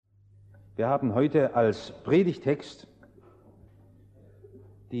Wir haben heute als Predigtext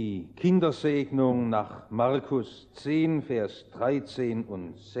die Kindersegnung nach Markus 10, Vers 13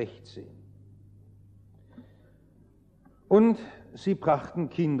 und 16. Und sie brachten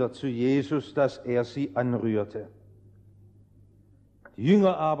Kinder zu Jesus, dass er sie anrührte. Die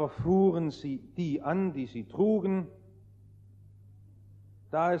Jünger aber fuhren sie die an, die sie trugen.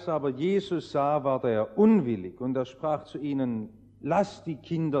 Da es aber Jesus sah, ward er unwillig, und er sprach zu ihnen: Lasst die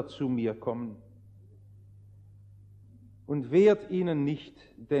Kinder zu mir kommen und wehrt ihnen nicht,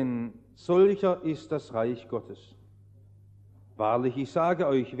 denn solcher ist das Reich Gottes. Wahrlich, ich sage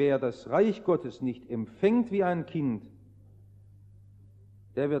euch, wer das Reich Gottes nicht empfängt wie ein Kind,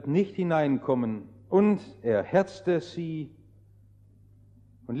 der wird nicht hineinkommen. Und er herzte sie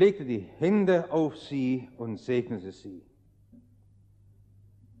und legte die Hände auf sie und segnete sie.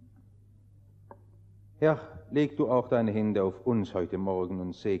 Herr, leg du auch deine Hände auf uns heute Morgen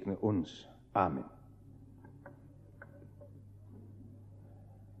und segne uns. Amen.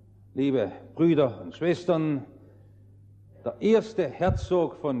 Liebe Brüder und Schwestern, der erste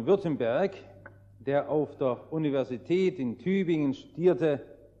Herzog von Württemberg, der auf der Universität in Tübingen studierte,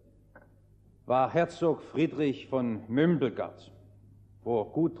 war Herzog Friedrich von Mömpelgard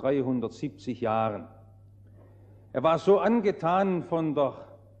vor gut 370 Jahren. Er war so angetan von der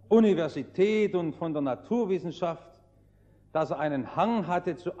Universität und von der Naturwissenschaft, dass er einen Hang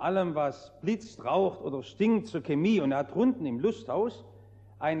hatte zu allem, was blitzt, raucht oder stinkt, zur Chemie. Und er hat unten im Lusthaus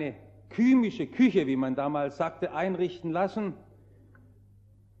eine chymische Küche, wie man damals sagte, einrichten lassen.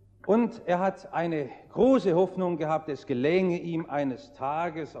 Und er hat eine große Hoffnung gehabt, es gelänge ihm eines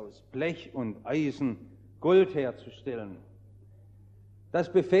Tages aus Blech und Eisen Gold herzustellen.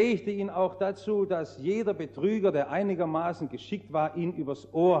 Das befähigte ihn auch dazu, dass jeder Betrüger, der einigermaßen geschickt war, ihn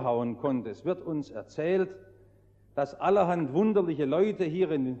übers Ohr hauen konnte. Es wird uns erzählt, dass allerhand wunderliche Leute hier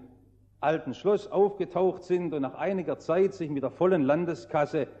im alten Schloss aufgetaucht sind und nach einiger Zeit sich mit der vollen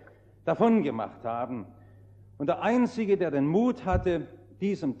Landeskasse davongemacht haben. Und der Einzige, der den Mut hatte,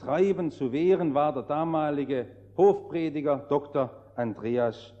 diesem Treiben zu wehren, war der damalige Hofprediger Dr.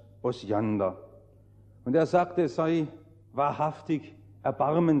 Andreas Osiander. Und er sagte, es sei wahrhaftig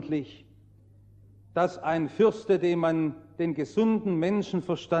erbarmentlich, dass ein Fürste, dem man den gesunden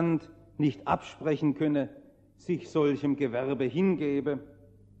Menschenverstand nicht absprechen könne, sich solchem Gewerbe hingebe.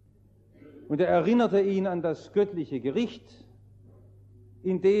 Und er erinnerte ihn an das göttliche Gericht,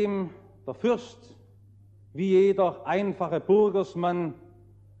 in dem der Fürst, wie jeder einfache Bürgersmann,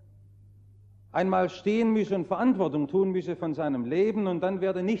 einmal stehen müsse und Verantwortung tun müsse von seinem Leben, und dann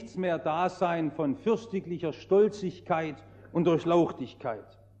werde nichts mehr da sein von fürstlicher Stolzigkeit und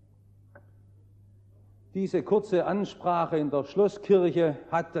Durchlauchtigkeit. Diese kurze Ansprache in der Schlosskirche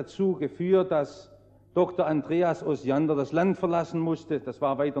hat dazu geführt, dass Dr. Andreas Osiander das Land verlassen musste. Das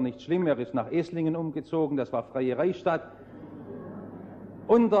war weiter nicht schlimm, er ist nach Eslingen umgezogen, das war freie Reichsstadt.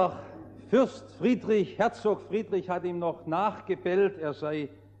 Und der Fürst Friedrich, Herzog Friedrich, hat ihm noch nachgebellt, er sei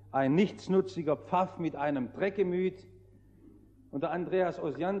ein nichtsnutziger Pfaff mit einem Dreckgemüt. Und der Andreas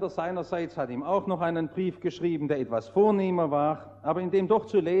Osiander seinerseits hat ihm auch noch einen Brief geschrieben, der etwas vornehmer war, aber in dem doch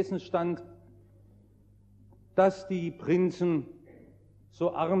zu lesen stand, dass die Prinzen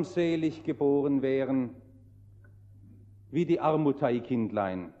so armselig geboren wären wie die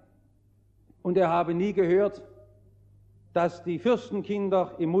Armuteikindlein. Und er habe nie gehört, dass die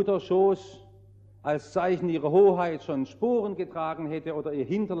Fürstenkinder im Mutterschoß als Zeichen ihrer Hoheit schon Sporen getragen hätte oder ihr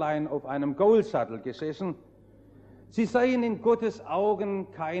Hinterlein auf einem Gaulsattel gesessen. Sie seien in Gottes Augen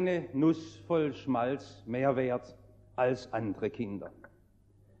keine Nuss voll Schmalz mehr wert als andere Kinder.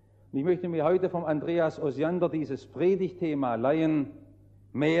 Und ich möchte mir heute vom Andreas Osiander dieses Predigtthema leihen: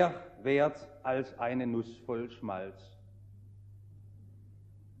 mehr wert als eine Nuss voll Schmalz.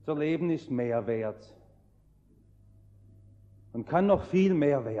 Unser Leben ist mehr wert und kann noch viel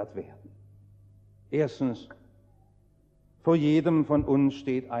mehr wert werden. Erstens, vor jedem von uns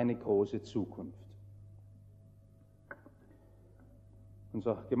steht eine große Zukunft.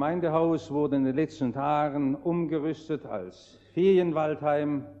 Unser Gemeindehaus wurde in den letzten Tagen umgerüstet als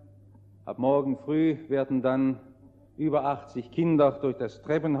Ferienwaldheim. Ab morgen früh werden dann über 80 Kinder durch das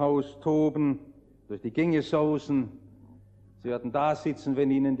Treppenhaus toben, durch die Gänge sausen. Sie werden da sitzen,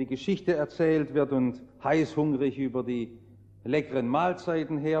 wenn ihnen die Geschichte erzählt wird, und heißhungrig über die leckeren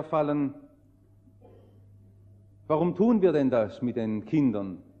Mahlzeiten herfallen. Warum tun wir denn das mit den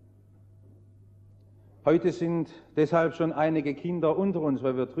Kindern? Heute sind deshalb schon einige Kinder unter uns,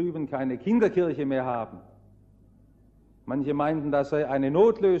 weil wir drüben keine Kinderkirche mehr haben. Manche meinten, das sei eine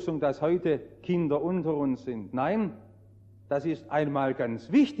Notlösung, dass heute Kinder unter uns sind. Nein, das ist einmal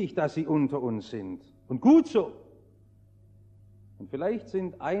ganz wichtig, dass sie unter uns sind. Und gut so. Und vielleicht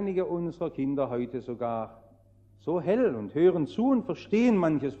sind einige unserer Kinder heute sogar so hell und hören zu und verstehen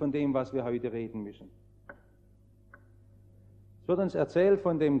manches von dem, was wir heute reden müssen. Es wird uns erzählt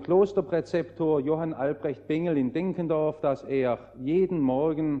von dem Klosterpräzeptor Johann Albrecht Bengel in Denkendorf, dass er jeden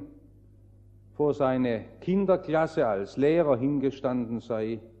Morgen vor seine Kinderklasse als Lehrer hingestanden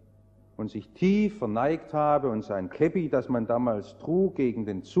sei und sich tief verneigt habe und sein Käppi, das man damals trug gegen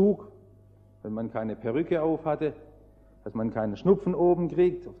den Zug, wenn man keine Perücke auf hatte, dass man keinen Schnupfen oben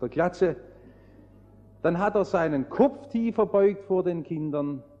kriegt auf der Glatze, dann hat er seinen Kopf tiefer beugt vor den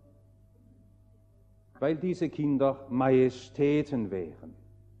Kindern, weil diese Kinder Majestäten wären.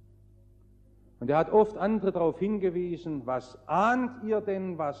 Und er hat oft andere darauf hingewiesen, was ahnt ihr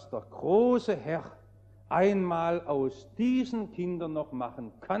denn, was der große Herr einmal aus diesen Kindern noch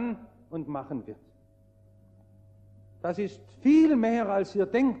machen kann und machen wird. Das ist viel mehr, als ihr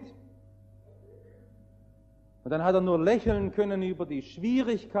denkt. Und dann hat er nur lächeln können über die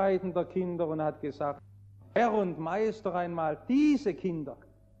Schwierigkeiten der Kinder und hat gesagt, Herr und Meister einmal diese Kinder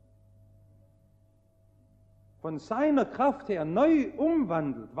von seiner Kraft her neu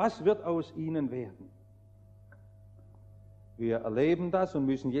umwandelt, was wird aus ihnen werden? Wir erleben das und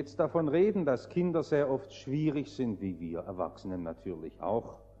müssen jetzt davon reden, dass Kinder sehr oft schwierig sind, wie wir Erwachsenen natürlich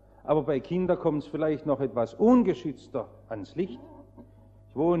auch. Aber bei Kindern kommt es vielleicht noch etwas ungeschützter ans Licht.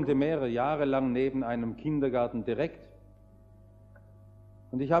 Ich wohnte mehrere Jahre lang neben einem Kindergarten direkt.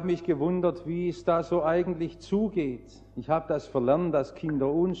 Und ich habe mich gewundert, wie es da so eigentlich zugeht. Ich habe das verlernt, dass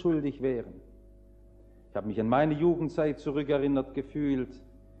Kinder unschuldig wären. Ich habe mich an meine Jugendzeit zurückerinnert gefühlt,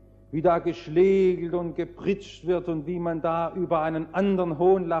 wie da geschlägelt und gepritscht wird und wie man da über einen anderen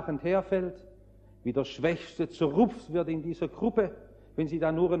hohnlachend herfällt, wie der Schwächste zerrupft wird in dieser Gruppe, wenn sie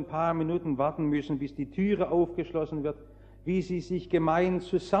da nur ein paar Minuten warten müssen, bis die Türe aufgeschlossen wird, wie sie sich gemein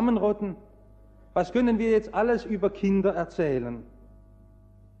zusammenrotten. Was können wir jetzt alles über Kinder erzählen?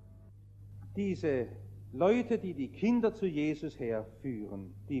 Diese Leute, die die Kinder zu Jesus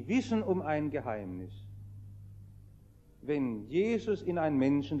herführen, die wissen um ein Geheimnis. Wenn Jesus in ein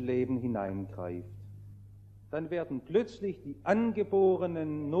Menschenleben hineingreift, dann werden plötzlich die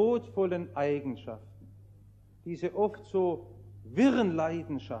angeborenen, notvollen Eigenschaften, diese oft so wirren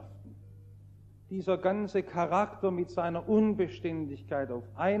Leidenschaften, dieser ganze Charakter mit seiner Unbeständigkeit auf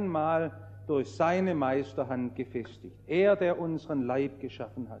einmal durch seine Meisterhand gefestigt. Er, der unseren Leib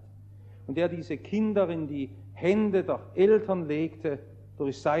geschaffen hat und der diese Kinder in die Hände der Eltern legte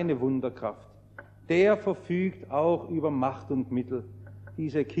durch seine Wunderkraft, der verfügt auch über Macht und Mittel,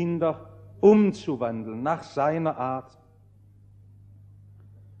 diese Kinder umzuwandeln nach seiner Art.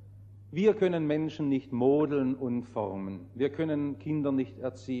 Wir können Menschen nicht modeln und formen. Wir können Kinder nicht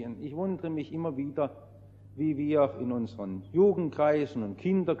erziehen. Ich wundere mich immer wieder, wie wir in unseren Jugendkreisen und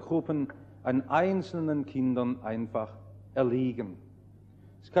Kindergruppen an einzelnen Kindern einfach erliegen.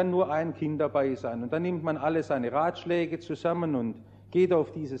 Es kann nur ein Kind dabei sein und dann nimmt man alle seine Ratschläge zusammen und geht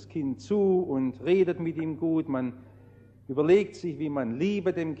auf dieses Kind zu und redet mit ihm gut. Man überlegt sich, wie man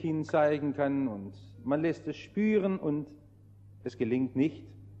Liebe dem Kind zeigen kann und man lässt es spüren und es gelingt nicht.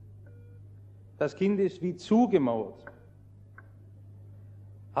 Das Kind ist wie zugemauert.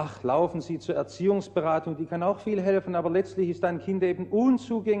 Ach, laufen Sie zur Erziehungsberatung, die kann auch viel helfen, aber letztlich ist ein Kind eben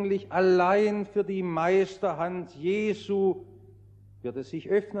unzugänglich. Allein für die Meisterhand Jesu wird es sich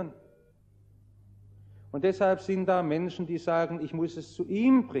öffnen. Und deshalb sind da Menschen, die sagen, ich muss es zu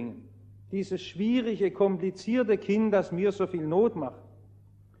ihm bringen. Dieses schwierige, komplizierte Kind, das mir so viel Not macht.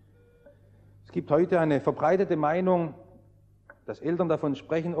 Es gibt heute eine verbreitete Meinung, dass Eltern davon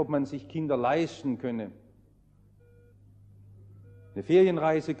sprechen, ob man sich Kinder leisten könne. Eine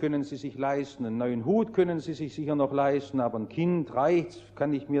Ferienreise können sie sich leisten, einen neuen Hut können sie sich sicher noch leisten, aber ein Kind reicht,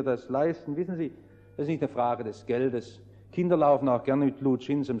 kann ich mir das leisten? Wissen Sie, das ist nicht eine Frage des Geldes. Kinder laufen auch gerne mit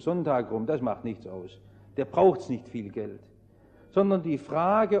Blutschins am Sonntag rum, das macht nichts aus. Der braucht nicht viel Geld. Sondern die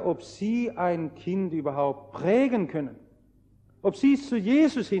Frage, ob Sie ein Kind überhaupt prägen können, ob Sie es zu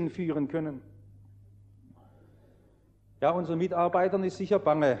Jesus hinführen können. Ja, unseren Mitarbeitern ist sicher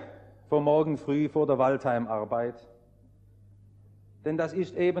bange vor morgen früh, vor der Waldheimarbeit. Denn das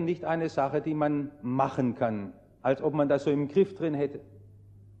ist eben nicht eine Sache, die man machen kann, als ob man das so im Griff drin hätte.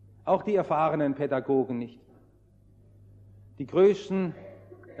 Auch die erfahrenen Pädagogen nicht. Die größten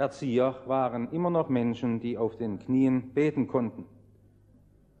Erzieher waren immer noch Menschen, die auf den Knien beten konnten,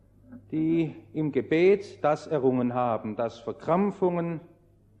 die im Gebet das errungen haben, dass Verkrampfungen,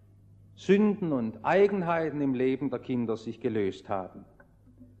 Sünden und Eigenheiten im Leben der Kinder sich gelöst haben,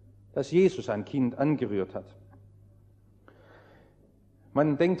 dass Jesus ein Kind angerührt hat.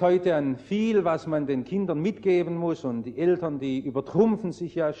 Man denkt heute an viel, was man den Kindern mitgeben muss, und die Eltern, die übertrumpfen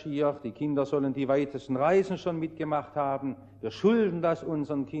sich ja schier. Die Kinder sollen die weitesten Reisen schon mitgemacht haben. Wir schulden das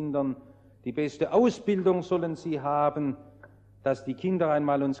unseren Kindern. Die beste Ausbildung sollen sie haben, dass die Kinder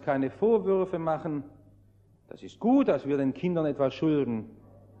einmal uns keine Vorwürfe machen. Das ist gut, dass wir den Kindern etwas schulden,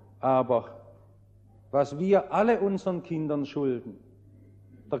 aber was wir alle unseren Kindern schulden,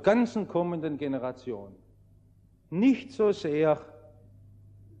 der ganzen kommenden Generation, nicht so sehr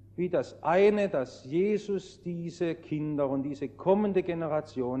wie das eine, dass Jesus diese Kinder und diese kommende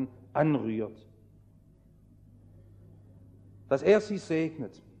Generation anrührt, dass er sie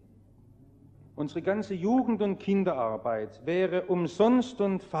segnet. Unsere ganze Jugend- und Kinderarbeit wäre umsonst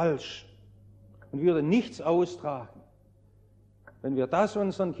und falsch und würde nichts austragen, wenn wir das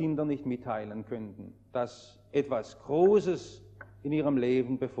unseren Kindern nicht mitteilen könnten, dass etwas Großes in ihrem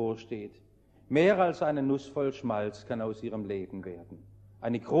Leben bevorsteht. Mehr als eine Nuss voll Schmalz kann aus ihrem Leben werden.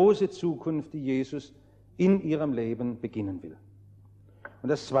 Eine große Zukunft, die Jesus in ihrem Leben beginnen will. Und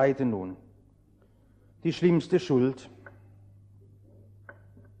das Zweite nun, die schlimmste Schuld.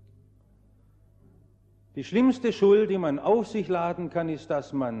 Die schlimmste Schuld, die man auf sich laden kann, ist,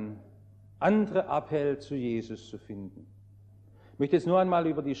 dass man andere abhält, zu Jesus zu finden. Ich möchte jetzt nur einmal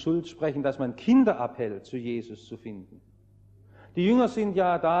über die Schuld sprechen, dass man Kinder abhält, zu Jesus zu finden. Die Jünger sind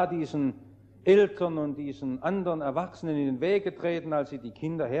ja da diesen Eltern und diesen anderen Erwachsenen in den Weg getreten, als sie die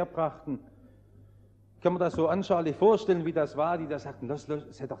Kinder herbrachten. Kann man das so anschaulich vorstellen, wie das war, die da sagten,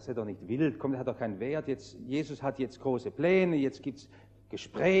 sei doch nicht wild, komm, das hat doch keinen Wert, Jesus hat jetzt große Pläne, jetzt gibt es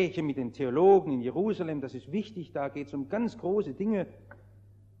Gespräche mit den Theologen in Jerusalem, das ist wichtig, da geht es um ganz große Dinge.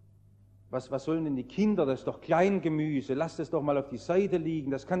 Was sollen denn die Kinder, das ist doch Kleingemüse, lasst es doch mal auf die Seite liegen,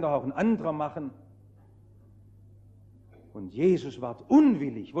 das kann doch auch ein anderer machen. Und Jesus ward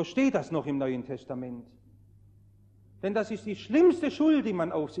unwillig. Wo steht das noch im Neuen Testament? Denn das ist die schlimmste Schuld, die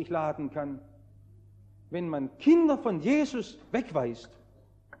man auf sich laden kann, wenn man Kinder von Jesus wegweist.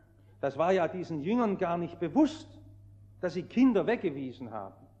 Das war ja diesen Jüngern gar nicht bewusst, dass sie Kinder weggewiesen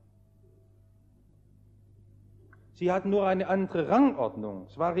haben. Sie hatten nur eine andere Rangordnung,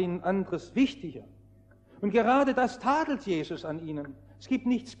 es war ihnen anderes wichtiger. Und gerade das tadelt Jesus an ihnen. Es gibt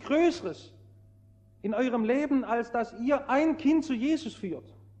nichts Größeres in eurem Leben, als dass ihr ein Kind zu Jesus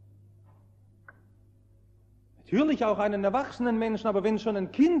führt. Natürlich auch einen erwachsenen Menschen, aber wenn schon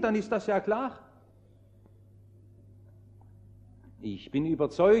ein Kind, dann ist das ja klar. Ich bin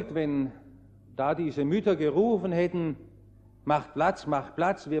überzeugt, wenn da diese Mütter gerufen hätten, macht Platz,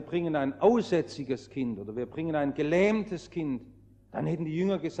 wir bringen ein aussätziges Kind oder wir bringen ein gelähmtes Kind, dann hätten die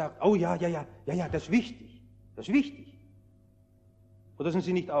Jünger gesagt, oh ja, das ist wichtig, das ist wichtig. Oder sind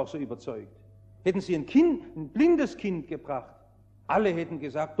sie nicht auch so überzeugt? Hätten sie ein blindes Kind gebracht, alle hätten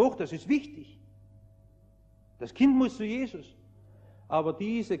gesagt, doch, das ist wichtig. Das Kind muss zu Jesus. Aber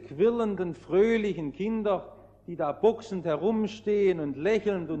diese quirlenden, fröhlichen Kinder, die da boxend herumstehen und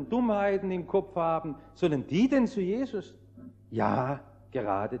lächelnd und Dummheiten im Kopf haben, sollen die denn zu Jesus? Ja,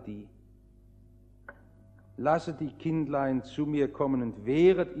 gerade die. Lasset die Kindlein zu mir kommen und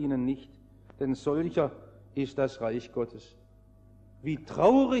wehret ihnen nicht, denn solcher ist das Reich Gottes. Wie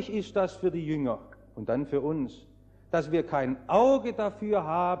traurig ist das für die Jünger und dann für uns, dass wir kein Auge dafür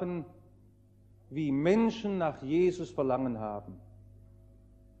haben, wie Menschen nach Jesus Verlangen haben.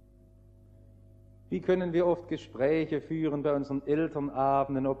 Wie können wir oft Gespräche führen bei unseren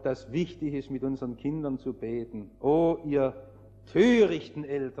Elternabenden, ob das wichtig ist, mit unseren Kindern zu beten. Oh, ihr törichten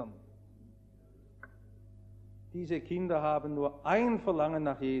Eltern! Diese Kinder haben nur ein Verlangen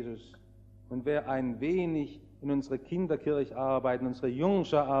nach Jesus. Und wer ein wenig in unsere Kinderkircharbeit, in unsere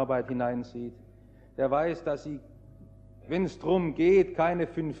Jungscherarbeit hineinsieht, der weiß, dass sie, wenn es darum geht, keine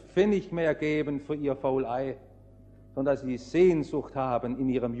 5 Pfennig mehr geben für ihr Faulei, sondern dass sie Sehnsucht haben in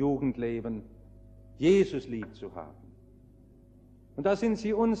ihrem Jugendleben, Jesus lieb zu haben. Und da sind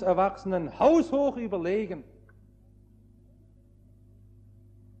sie uns Erwachsenen haushoch überlegen.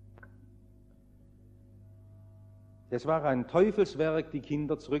 Es war ein Teufelswerk, die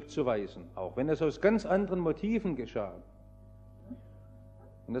Kinder zurückzuweisen, auch wenn es aus ganz anderen Motiven geschah.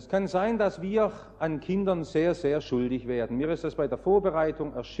 Und es kann sein, dass wir an Kindern sehr, sehr schuldig werden. Mir ist das bei der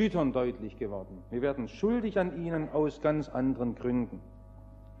Vorbereitung erschütternd deutlich geworden. Wir werden schuldig an ihnen aus ganz anderen Gründen.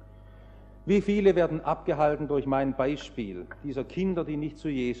 Wie viele werden abgehalten durch mein Beispiel dieser Kinder, die nicht zu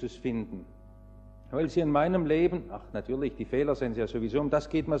Jesus finden? Weil sie in meinem Leben, natürlich, die Fehler sind ja sowieso, um das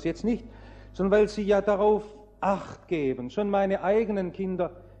geht mir jetzt nicht, sondern weil sie ja darauf Acht geben, schon meine eigenen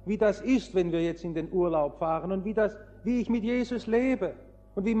Kinder, wie das ist, wenn wir jetzt in den Urlaub fahren und wie ich mit Jesus lebe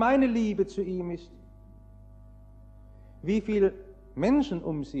und wie meine Liebe zu ihm ist. Wie viele Menschen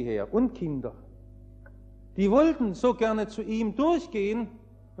um sie her und Kinder Die wollten so gerne zu ihm durchgehen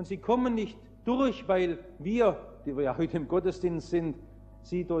und sie kommen nicht durch, weil wir, die wir ja heute im Gottesdienst sind,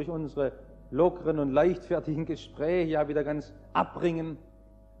 sie durch unsere lockeren und leichtfertigen Gespräche ja wieder ganz abbringen.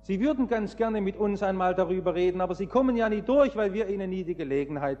 Sie würden ganz gerne mit uns einmal darüber reden, aber sie kommen ja nie durch, weil wir ihnen nie die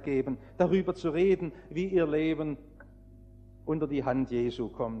Gelegenheit geben, darüber zu reden, wie ihr Leben unter die Hand Jesu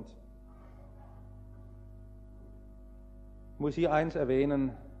kommt. Ich muss hier eins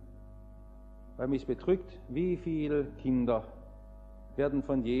erwähnen, weil mich bedrückt, wie viele Kinder werden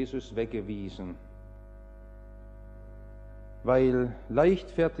von Jesus weggewiesen, weil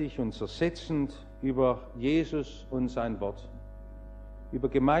leichtfertig und zersetzend über Jesus und sein Wort, über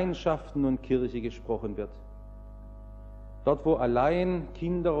Gemeinschaften und Kirche gesprochen wird. Dort, wo allein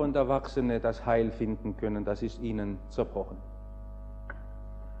Kinder und Erwachsene das Heil finden können, das ist ihnen zerbrochen.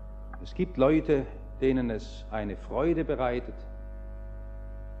 Es gibt Leute, denen es eine Freude bereitet,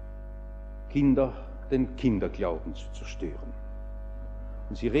 Kinder den Kinderglauben zu zerstören.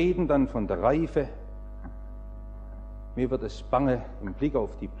 Und sie reden dann von der Reife. Mir wird es bange im Blick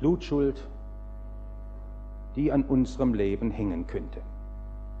auf die Blutschuld, die an unserem Leben hängen könnte.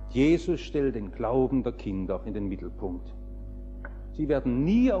 Jesus stellt den Glauben der Kinder in den Mittelpunkt. Sie werden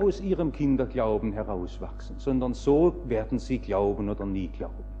nie aus ihrem Kinderglauben herauswachsen, sondern so werden sie glauben oder nie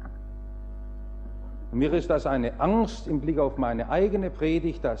glauben. Und mir ist das eine Angst im Blick auf meine eigene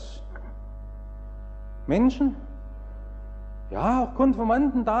Predigt, dass Menschen, ja, auch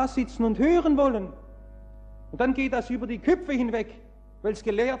Konfirmanden da sitzen und hören wollen. Und dann geht das über die Köpfe hinweg, weil es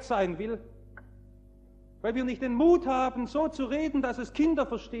gelehrt sein will. Weil wir nicht den Mut haben, so zu reden, dass es Kinder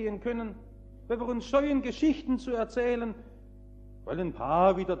verstehen können. Weil wir uns scheuen, Geschichten zu erzählen, weil ein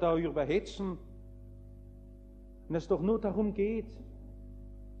paar wieder darüber hetzen. Und es doch nur darum geht,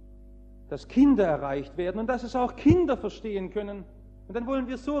 dass Kinder erreicht werden und dass es auch Kinder verstehen können. Und dann wollen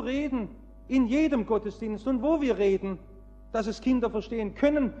wir so reden, in jedem Gottesdienst und wo wir reden, dass es Kinder verstehen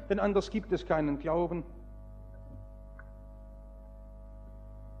können, denn anders gibt es keinen Glauben.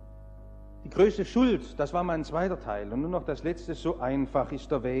 Die größte Schuld, das war mein zweiter Teil. Und nur noch das letzte, so einfach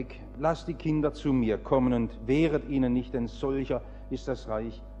ist der Weg. Lasst die Kinder zu mir kommen und wehret ihnen nicht, denn solcher ist das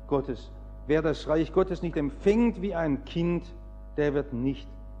Reich Gottes. Wer das Reich Gottes nicht empfängt wie ein Kind, der wird nicht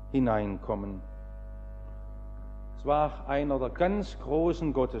hineinkommen. Es war einer der ganz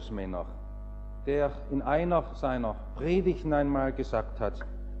großen Gottesmänner, der in einer seiner Predigten einmal gesagt hat,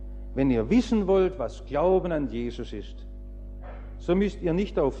 wenn ihr wissen wollt, was Glauben an Jesus ist, so müsst ihr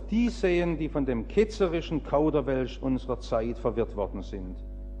nicht auf die sehen, die von dem ketzerischen Kauderwelsch unserer Zeit verwirrt worden sind,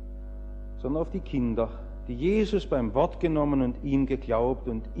 sondern auf die Kinder, die Jesus beim Wort genommen und ihm geglaubt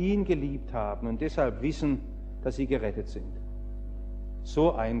und ihn geliebt haben und deshalb wissen, dass sie gerettet sind.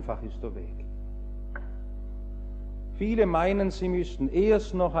 So einfach ist der Weg. Viele meinen, sie müssten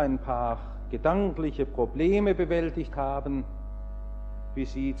erst noch ein paar gedankliche Probleme bewältigt haben,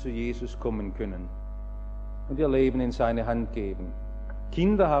 bis sie zu Jesus kommen können und ihr Leben in seine Hand geben.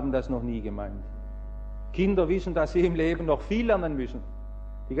 Kinder haben das noch nie gemeint. Kinder wissen, dass sie im Leben noch viel lernen müssen.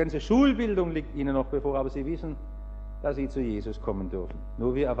 Die ganze Schulbildung liegt ihnen noch bevor, aber sie wissen, dass sie zu Jesus kommen dürfen.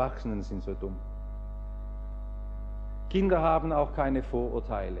 Nur wir Erwachsenen sind so dumm. Kinder haben auch keine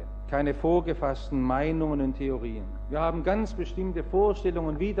Vorurteile, keine vorgefassten Meinungen und Theorien. Wir haben ganz bestimmte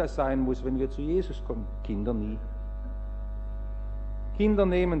Vorstellungen, wie das sein muss, wenn wir zu Jesus kommen. Kinder nie. Kinder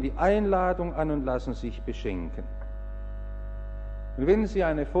nehmen die Einladung an und lassen sich beschenken. Und wenn sie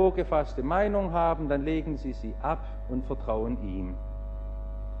eine vorgefasste Meinung haben, dann legen sie sie ab und vertrauen ihm.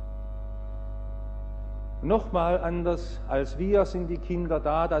 Nochmal anders als wir sind die Kinder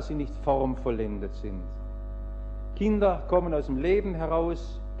da, dass sie nicht formvollendet sind. Kinder kommen aus dem Leben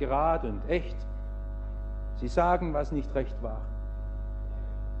heraus, gerad und echt. Sie sagen, was nicht recht war.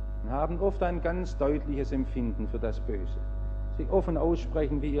 Und haben oft ein ganz deutliches Empfinden für das Böse. Sie offen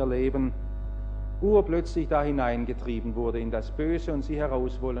aussprechen, wie ihr Leben urplötzlich da hineingetrieben wurde in das Böse und sie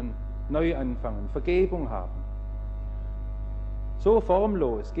heraus wollen, neu anfangen, Vergebung haben. So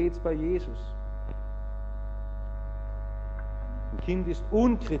formlos geht's bei Jesus. Ein Kind ist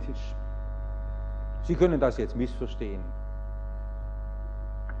unkritisch. Sie können das jetzt missverstehen.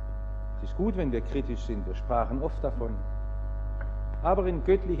 Es ist gut, wenn wir kritisch sind, wir sprachen oft davon. Aber in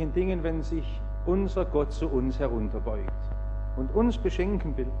göttlichen Dingen, wenn sich unser Gott zu uns herunterbeugt und uns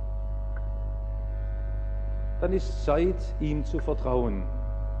beschenken will, dann ist Zeit, ihm zu vertrauen.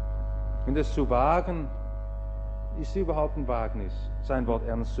 Und es zu wagen, ist überhaupt ein Wagnis, sein Wort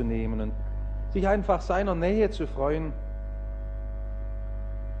ernst zu nehmen und sich einfach seiner Nähe zu freuen.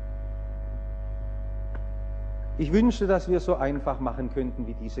 Ich wünschte, dass wir so einfach machen könnten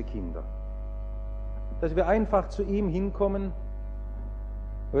wie diese Kinder. Dass wir einfach zu ihm hinkommen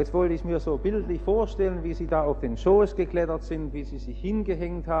Und jetzt wollte ich mir so bildlich vorstellen, wie sie da auf den Schoß geklettert sind, wie sie sich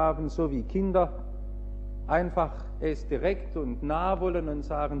hingehängt haben, so wie Kinder einfach es direkt und nah wollen und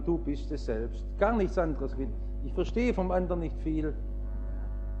sagen, du bist es selbst. Gar nichts anderes will ich. Ich verstehe vom anderen nicht viel.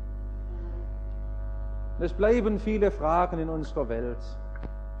 Es bleiben viele Fragen in unserer Welt.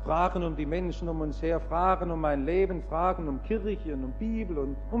 Fragen um die Menschen um uns her, Fragen um mein Leben, Fragen um Kirche und um Bibel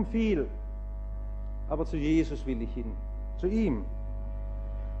und um viel. Aber zu Jesus will ich hin, zu ihm.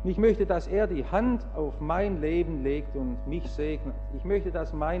 Und ich möchte, dass er die Hand auf mein Leben legt und mich segnet. Ich möchte,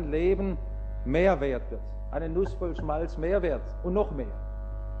 dass mein Leben mehr wert wird. Eine Nuss voll Schmalz mehr wert und noch mehr.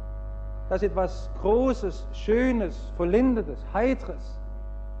 Dass etwas Großes, Schönes, Vollendetes, Heiteres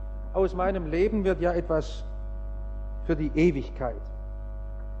aus meinem Leben wird, ja etwas für die Ewigkeit.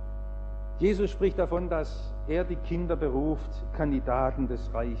 Jesus spricht davon, dass er die Kinder beruft, Kandidaten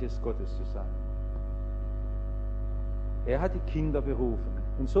des Reiches Gottes zu sein. Er hat die Kinder berufen.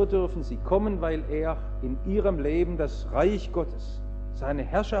 Und so dürfen sie kommen, weil er in ihrem Leben das Reich Gottes, seine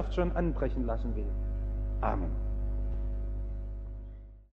Herrschaft schon anbrechen lassen will. Amen.